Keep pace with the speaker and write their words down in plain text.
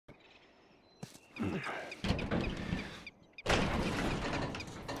All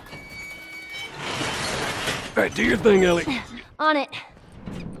right, do your thing, Ellie. On it.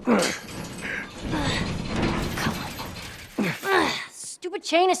 Come on. Stupid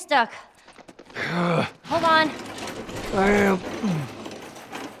chain is stuck. Hold on. I am.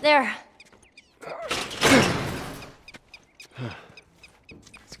 There.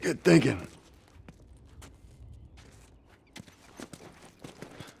 It's good thinking.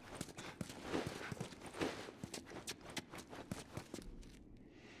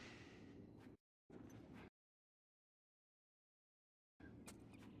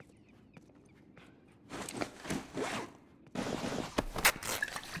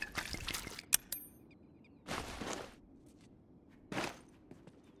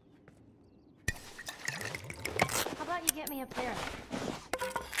 How about you get me up there?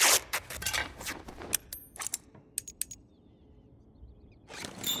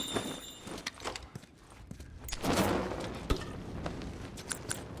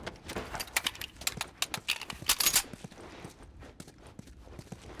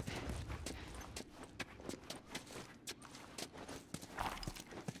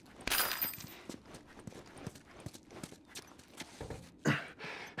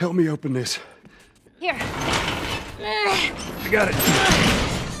 Help me open this. Here. I got it.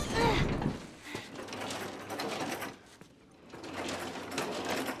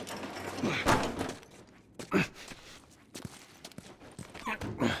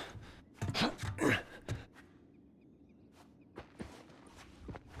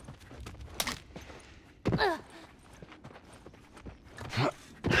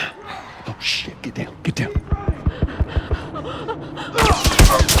 Oh shit, get down, get down.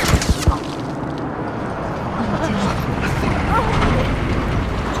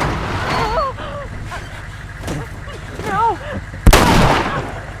 No!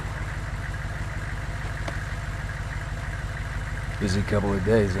 Busy couple of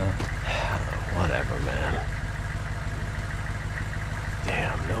days, huh? Whatever, man.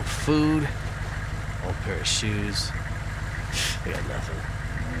 Damn, no food, old pair of shoes. We got nothing.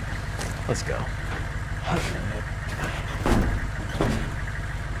 Let's go.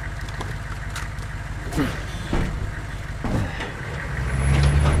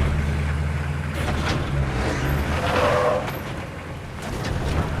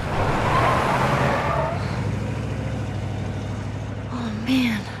 Oh,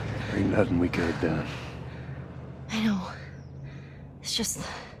 man. Ain't nothing we could have done. I know. It's just...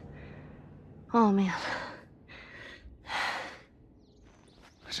 Oh, man.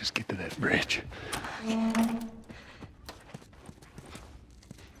 Let's just get to that bridge.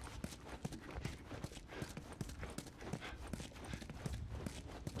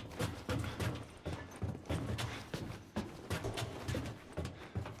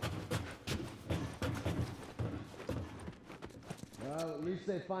 Well, at least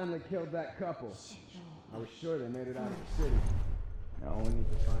they finally killed that couple. I was sure they made it out of the city. Now all we need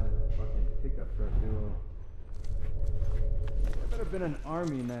to find is a fucking pickup truck duo. There better have been an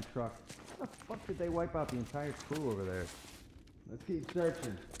army in that truck. How the fuck did they wipe out the entire crew over there? Let's keep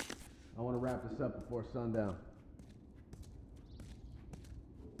searching. I want to wrap this up before sundown.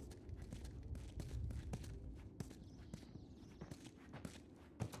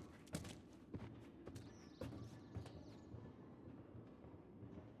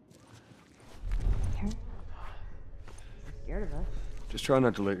 Scared of us. Just try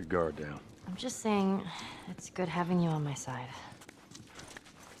not to let your guard down. I'm just saying, it's good having you on my side.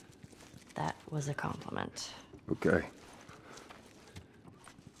 That was a compliment. Okay.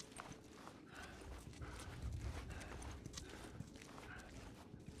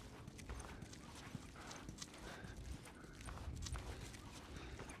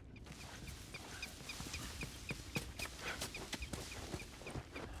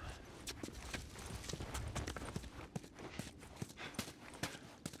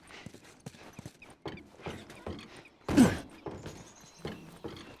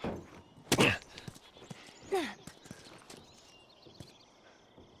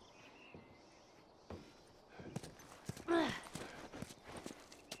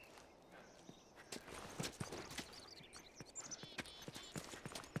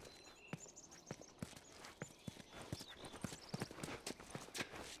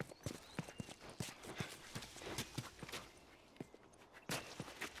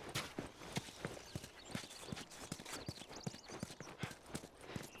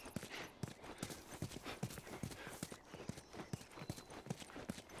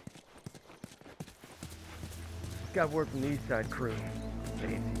 Got word from the East Side crew.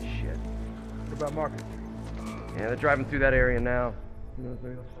 They ain't seen shit. What about Market? Yeah, they're driving through that area now. Who knows,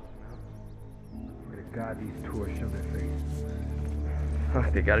 maybe they'll show some Pray to God these tours show their face. Huh,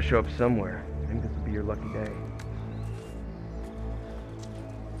 they gotta show up somewhere. I think this will be your lucky day.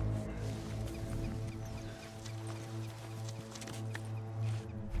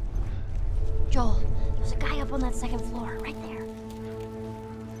 Joel, there's a guy up on that second floor, right there.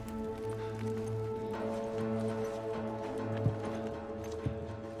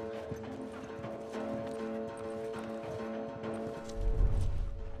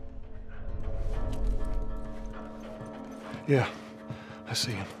 Yeah, I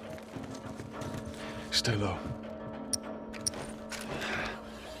see him. Stay low.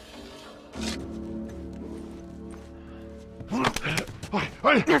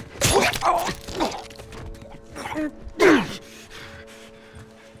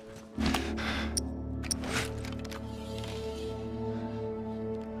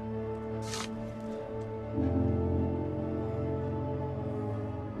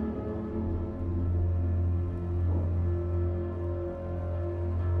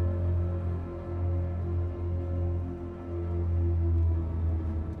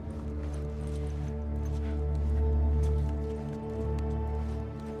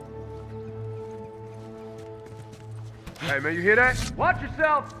 Hey, man, you hear that? Watch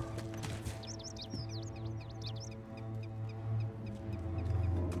yourself!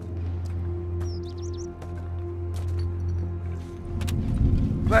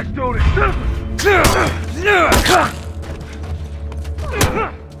 Let's do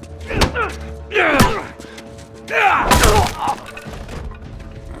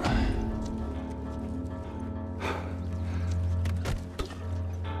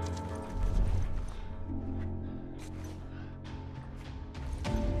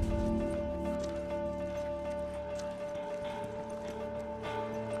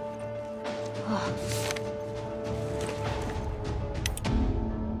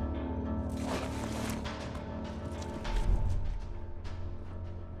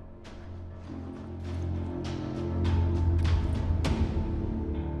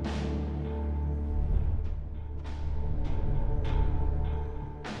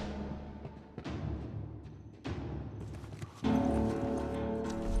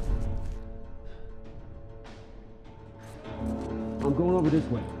I'm going over this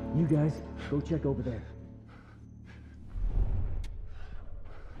way. You guys, go check over there.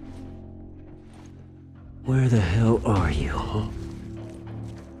 Where the hell are you, huh?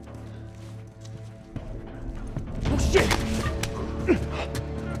 Oh shit!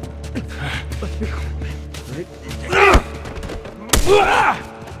 Let's be cool, man. Right?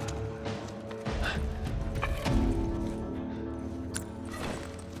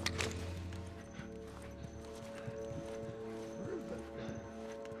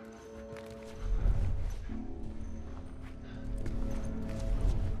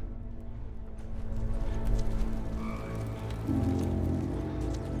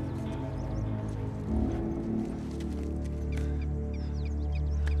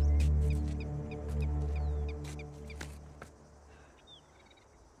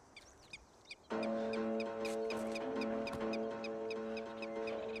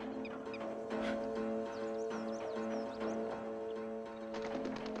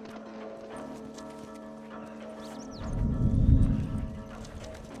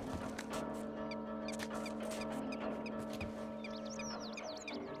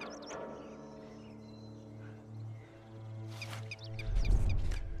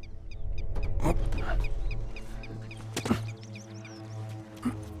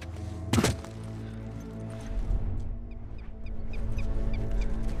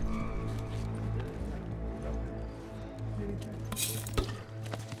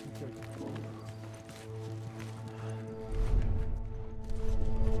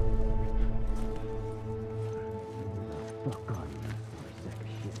 Fuck off. Sack of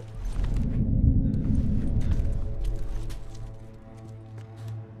shit.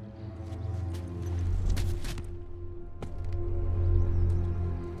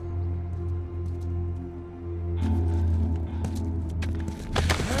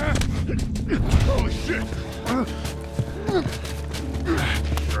 Oh, shit!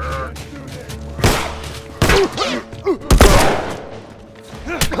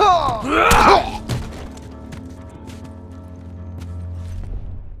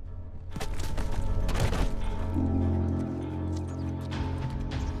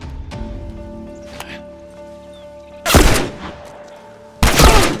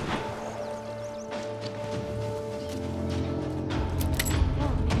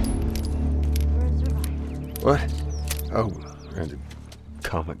 What? Oh, the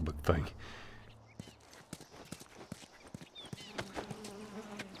comic book thing.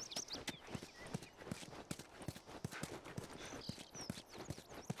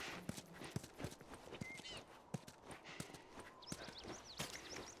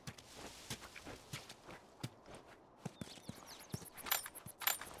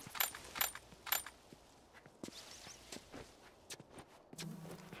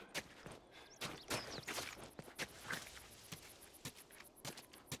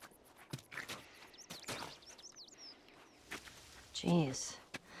 Jeez.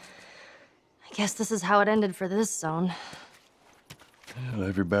 I guess this is how it ended for this zone. Well,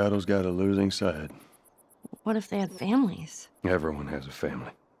 every battle's got a losing side. What if they had families? Everyone has a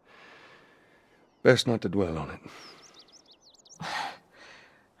family. Best not to dwell on it.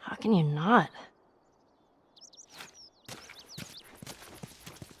 How can you not?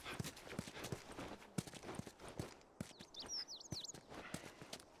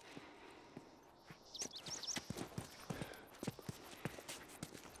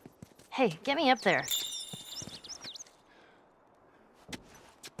 Hey, get me up there.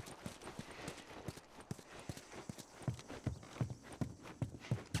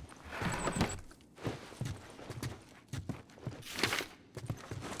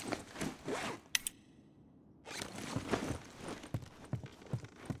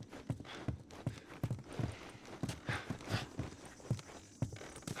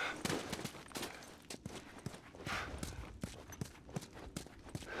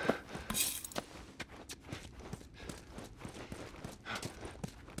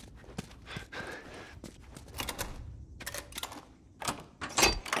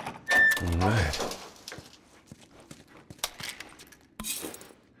 All right.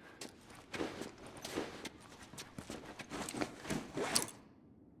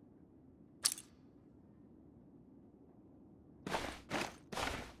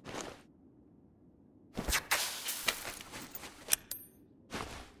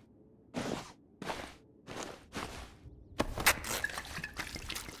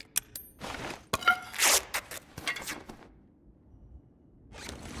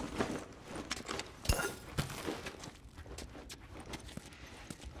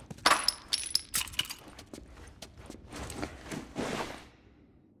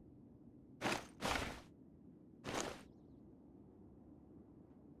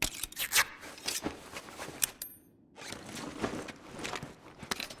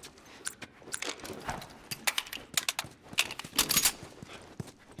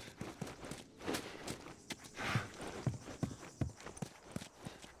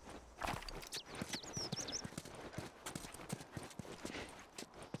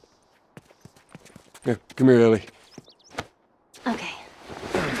 Here, come here, Ellie. Okay.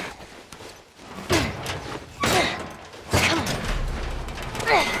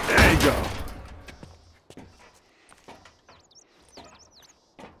 There you go.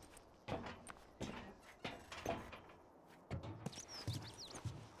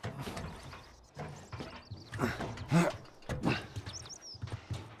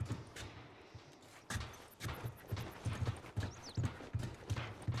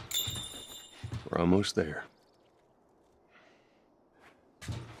 We're almost there.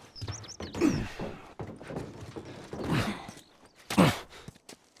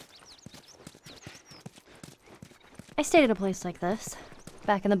 I stayed at a place like this,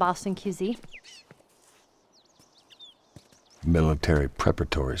 back in the Boston QZ. Military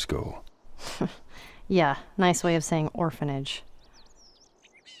preparatory school. Yeah, nice way of saying orphanage.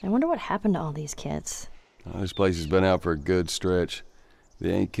 I wonder what happened to all these kids. Well, this place has been out for a good stretch.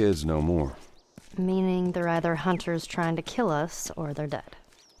 They ain't kids no more. Meaning they're either hunters trying to kill us, or they're dead.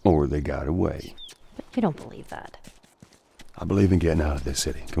 Or they got away. But you don't believe that. I believe in getting out of this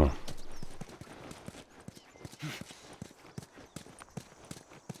city. Come on.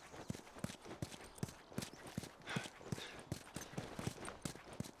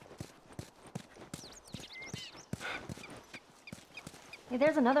 Hey,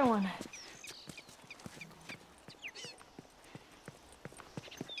 there's another one.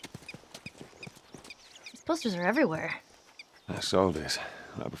 These posters are everywhere. I saw this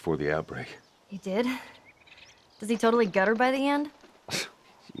right before the outbreak. You did? Does he totally gut her by the end?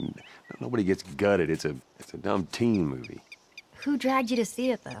 Nobody gets gutted. It's a dumb teen movie. Who dragged you to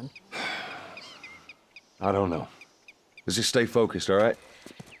see it then? I don't know. Let's just stay focused, all right?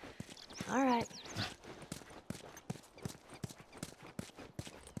 All right.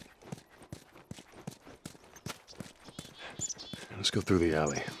 Let's go through the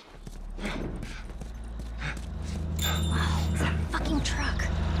alley. Wow, it's a fucking truck.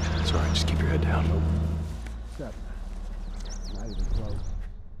 It's all right. Just keep your head down. 7. Not even close.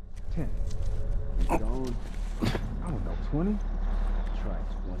 10. Keep going. I don't know, 20? Try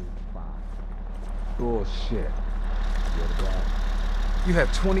 25. Bullshit. You're the guy. You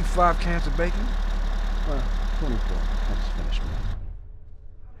have 25 cans of bacon? 24. I just finished one.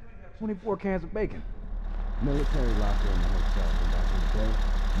 24 cans of bacon. Military locker in the hotel from back in the day.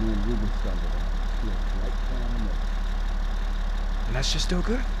 Me and Ruben stumbled on it. Feeling right down the middle. And that's just still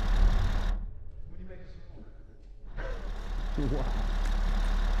good? Wow.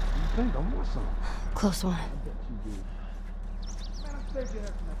 You think I want some? Close one. I bet you do. saved your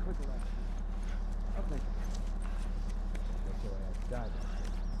head from that clicker last week. I'll take it. That's your ass died.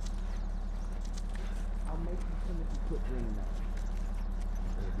 I'll make you some if you quit bringing that.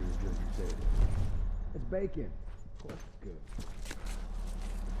 It'll be as good as you say it is. It's bacon. Of course it's good.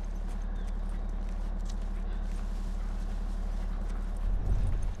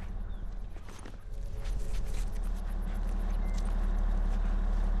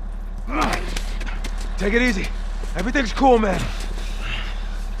 Take it easy. Everything's cool, man. Hey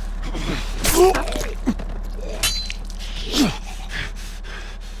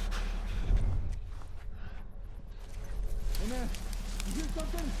man, you hear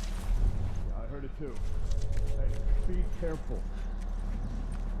something? Yeah, I heard it too. Hey, be careful.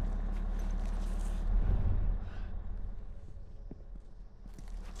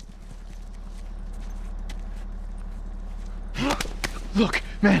 Look,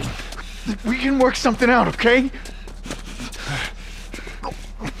 man, we can work something out, okay?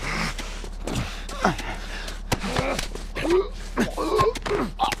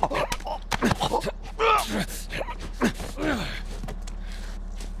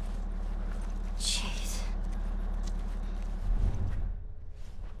 Jeez.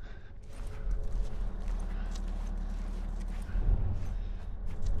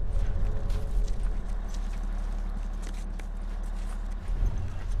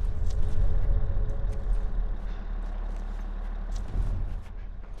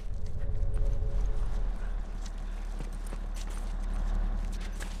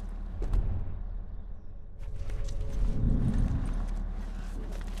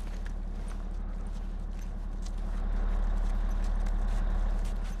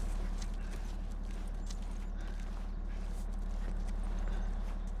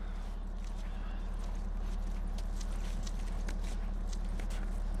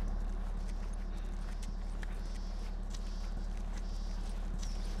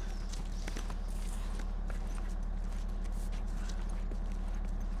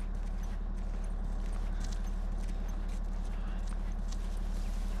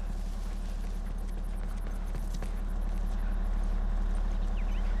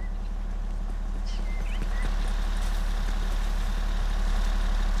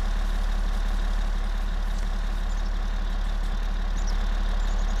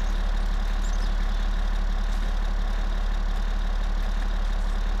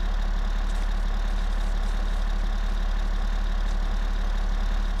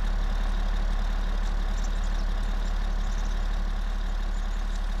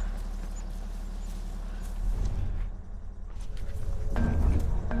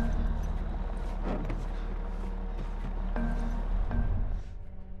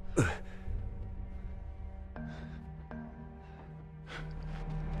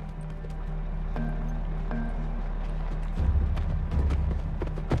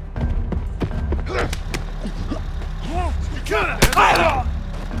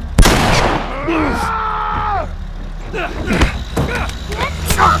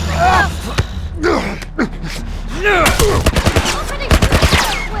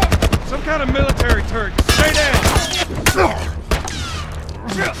 Some kind of military turret. Stay down.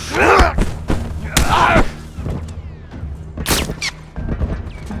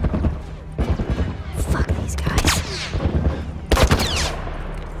 Fuck these guys.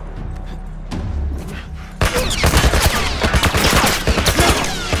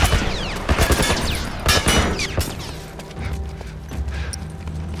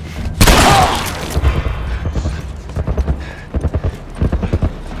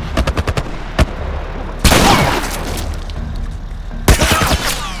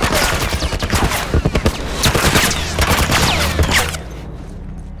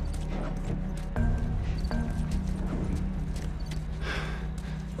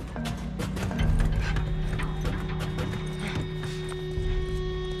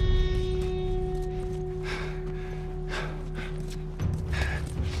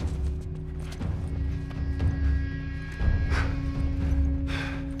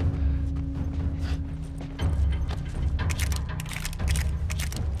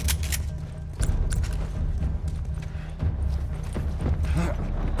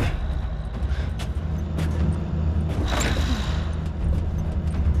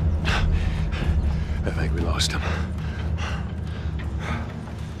 I think we lost him.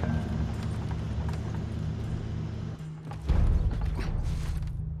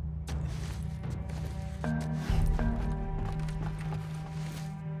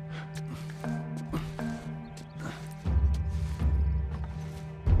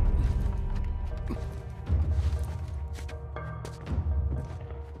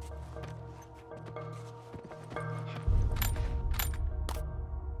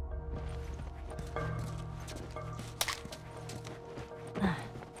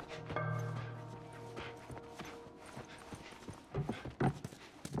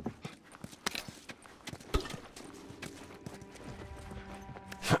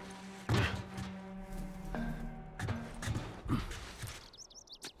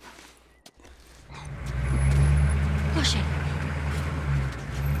 Push it.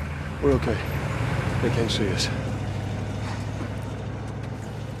 We're okay. They can't see us.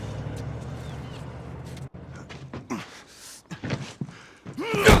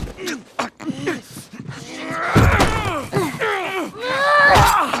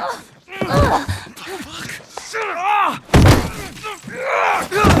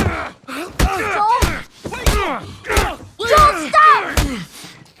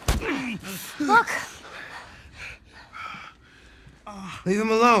 Look! Leave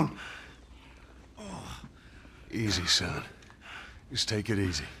him alone. Easy, son. Just take it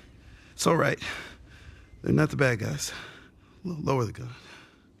easy. It's all right. They're not the bad guys. Lower the gun.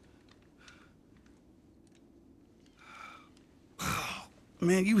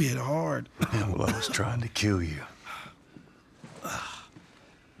 Man, you hit hard. Well, I was trying to kill you.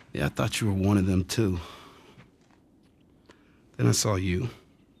 Yeah, I thought you were one of them, too. Then I saw you.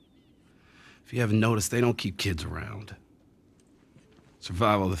 If you haven't noticed, they don't keep kids around.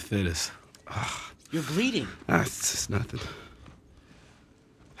 Survival of the fittest. You're bleeding. It's just nothing.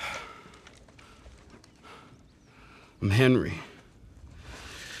 I'm Henry.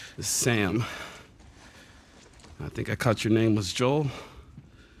 This is Sam. I think I caught your name was Joel.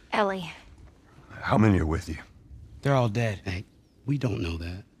 Ellie. How many are with you? They're all dead. Hey, we don't know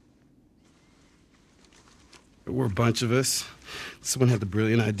that. There were a bunch of us. Someone had the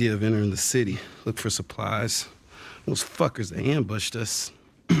brilliant idea of entering the city, look for supplies. Those fuckers, they ambushed us,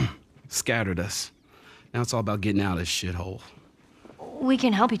 scattered us. Now it's all about getting out of this shithole. We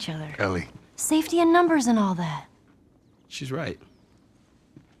can help each other. Ellie. Safety in numbers and all that. She's right.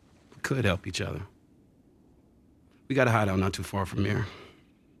 We could help each other. We got a hideout not too far from here.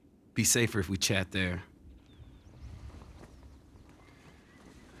 Be safer if we chat there.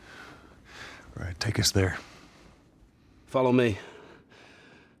 All right, take us there. Follow me.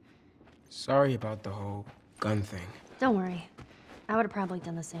 Sorry about the whole gun thing. Don't worry. I would have probably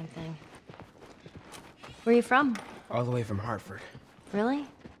done the same thing. Where are you from? All the way from Hartford. Really?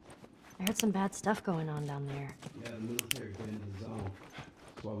 I heard some bad stuff going on down there. Yeah, the military got into the zone.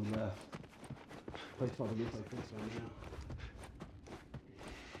 That's why we left. Place probably gets like this right now.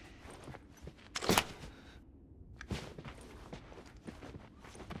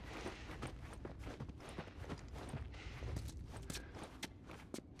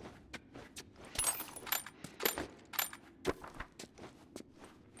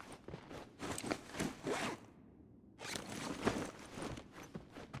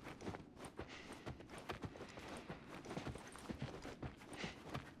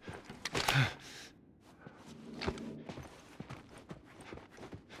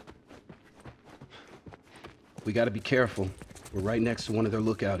 We gotta be careful. We're right next to one of their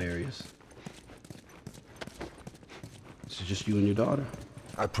lookout areas. This is just you and your daughter?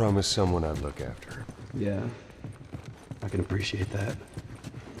 I promised someone I'd look after her. Yeah. I can appreciate that.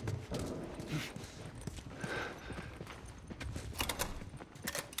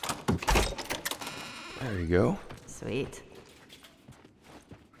 There you go. Sweet.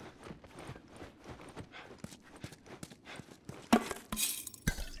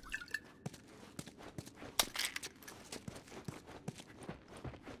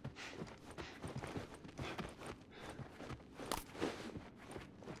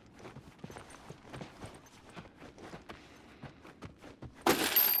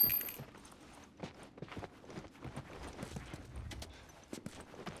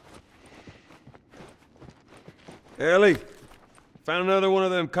 Ellie, found another one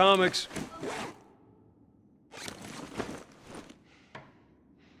of them comics.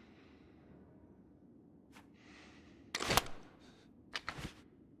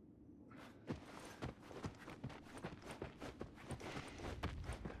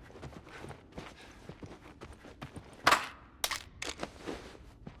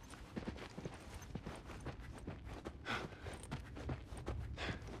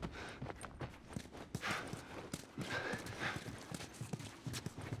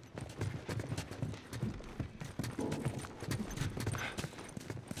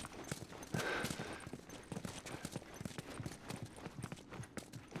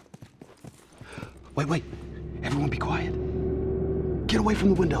 Wait. Everyone be quiet. Get away from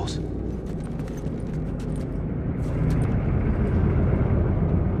the windows.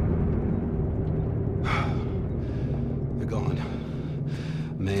 They're gone.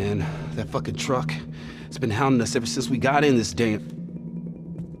 Man, that fucking truck, it's been hounding us ever since we got in this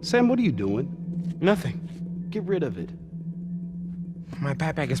damn... Sam, what are you doing? Nothing. Get rid of it. My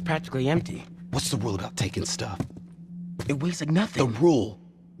backpack is practically empty. What's the rule about taking stuff? It weighs like nothing. The rule.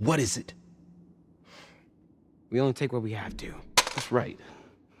 What is it? We only take what we have to. That's right.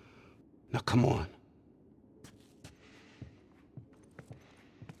 Now come on.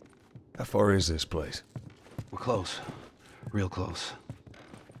 How far is this place? We're close. Real close.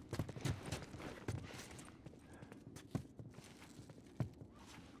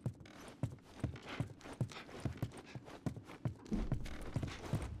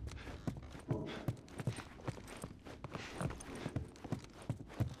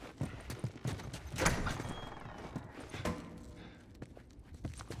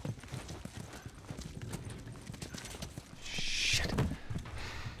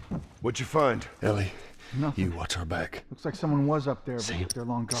 What'd you find? Ellie, Nothing. you watch our back. Looks like someone was up there, but Sam, they're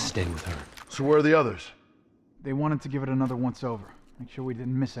long gone. stay with her. So where are the others? They wanted to give it another once over. Make sure we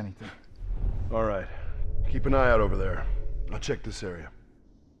didn't miss anything. All right. Keep an eye out over there. I'll check this area.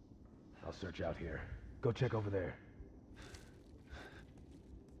 I'll search out here. Go check over there.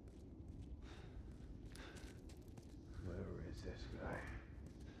 Where is this guy?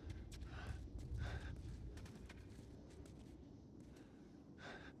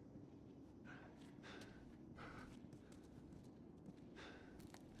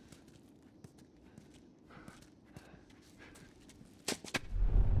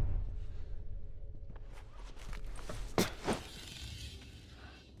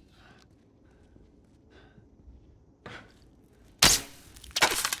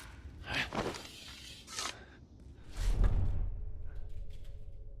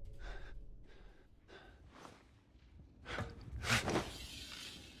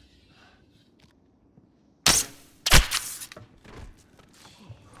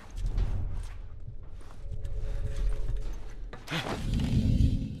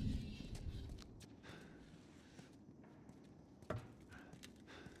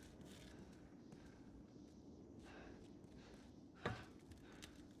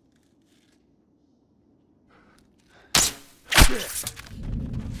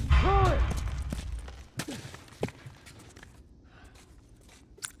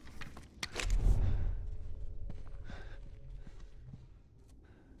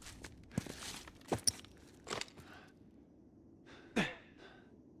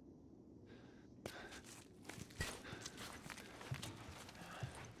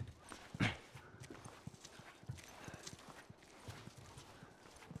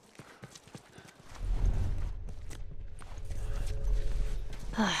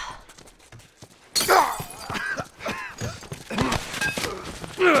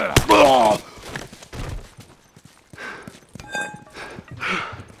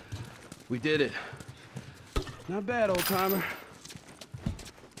 We did it. Not bad, old timer.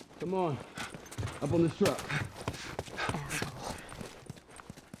 Come on, up on this truck.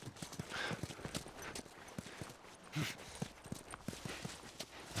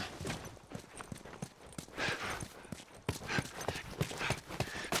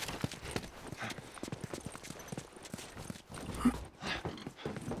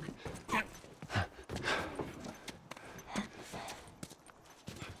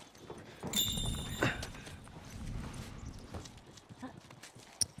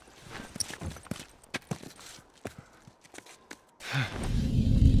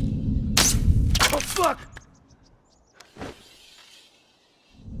 Fuck!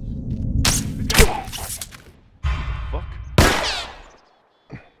 Fuck.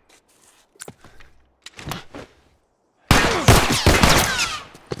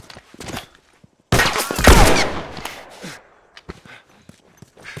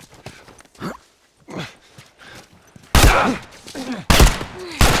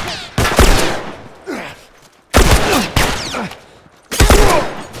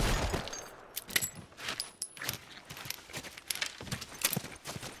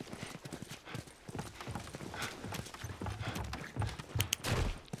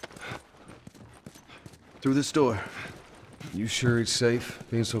 Through this door. You sure it's safe,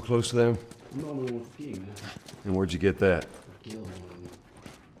 being so close to them? I'm the only one with the key, man. And where'd you get that? Killed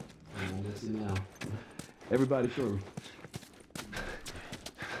one. That's it now. Everybody through.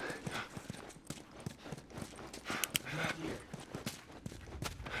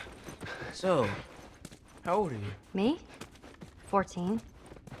 So, how old are you? Me? 14.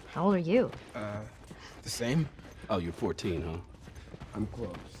 How old are you? The same? Oh, you're 14, huh? I'm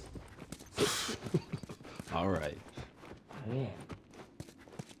close. All right. Yeah.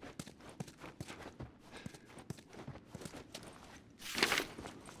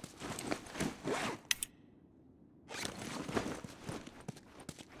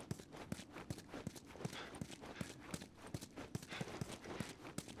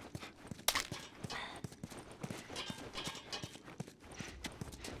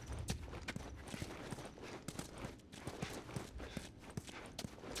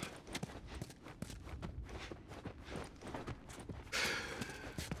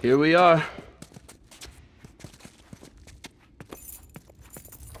 Here we are.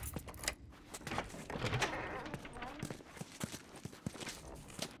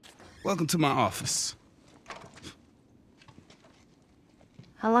 Welcome to my office.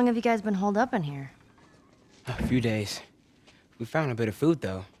 How long have you guys been holed up in here? A few days. We found a bit of food,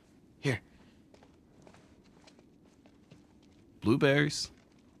 though. Here. Blueberries.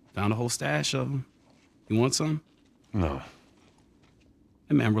 Found a whole stash of them. You want some? No.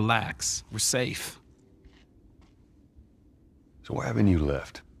 Hey, man, relax. We're safe. So why haven't you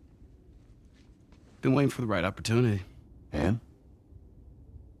left? Been waiting for the right opportunity. And?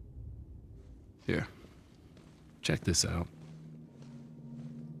 Here. Check this out.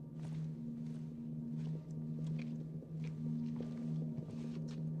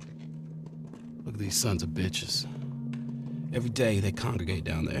 Look at these sons of bitches. Every day they congregate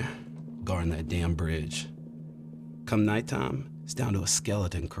down there, guarding that damn bridge. Come nighttime, it's down to a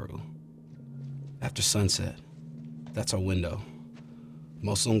skeleton crew. After sunset, that's our window.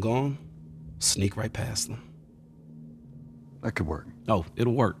 Most of them gone, sneak right past them. That could work. Oh,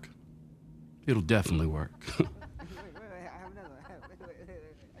 it'll work. It'll definitely work.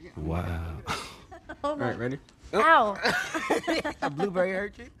 Wow. All right, ready? Ow! A blueberry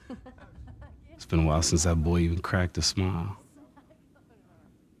hurt you? It's been a while since that boy even cracked a smile.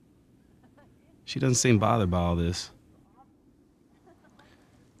 She doesn't seem bothered by all this.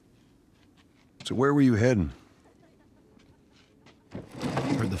 So where were you heading?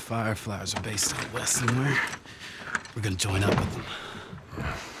 Heard the Fireflies are based out west somewhere. We're gonna join up with them.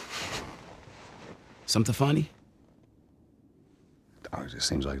 Something funny? Oh, it just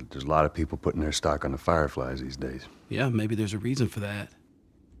seems like there's a lot of people putting their stock on the Fireflies these days. Yeah, maybe there's a reason for that.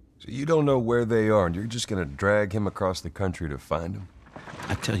 So you don't know where they are, and you're just gonna drag him across the country to find them?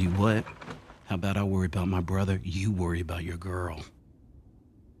 I tell you what, how about I worry about my brother, you worry about your girl.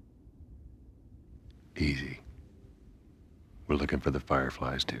 Easy. We're looking for the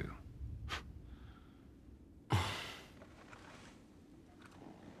Fireflies, too.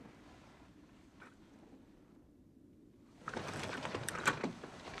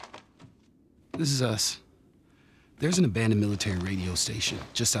 This is us. There's an abandoned military radio station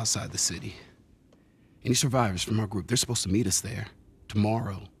just outside the city. Any survivors from our group, they're supposed to meet us there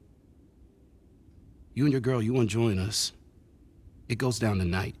tomorrow. You and your girl, you want to join us? It goes down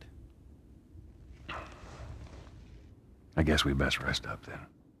tonight. I guess we best rest up then.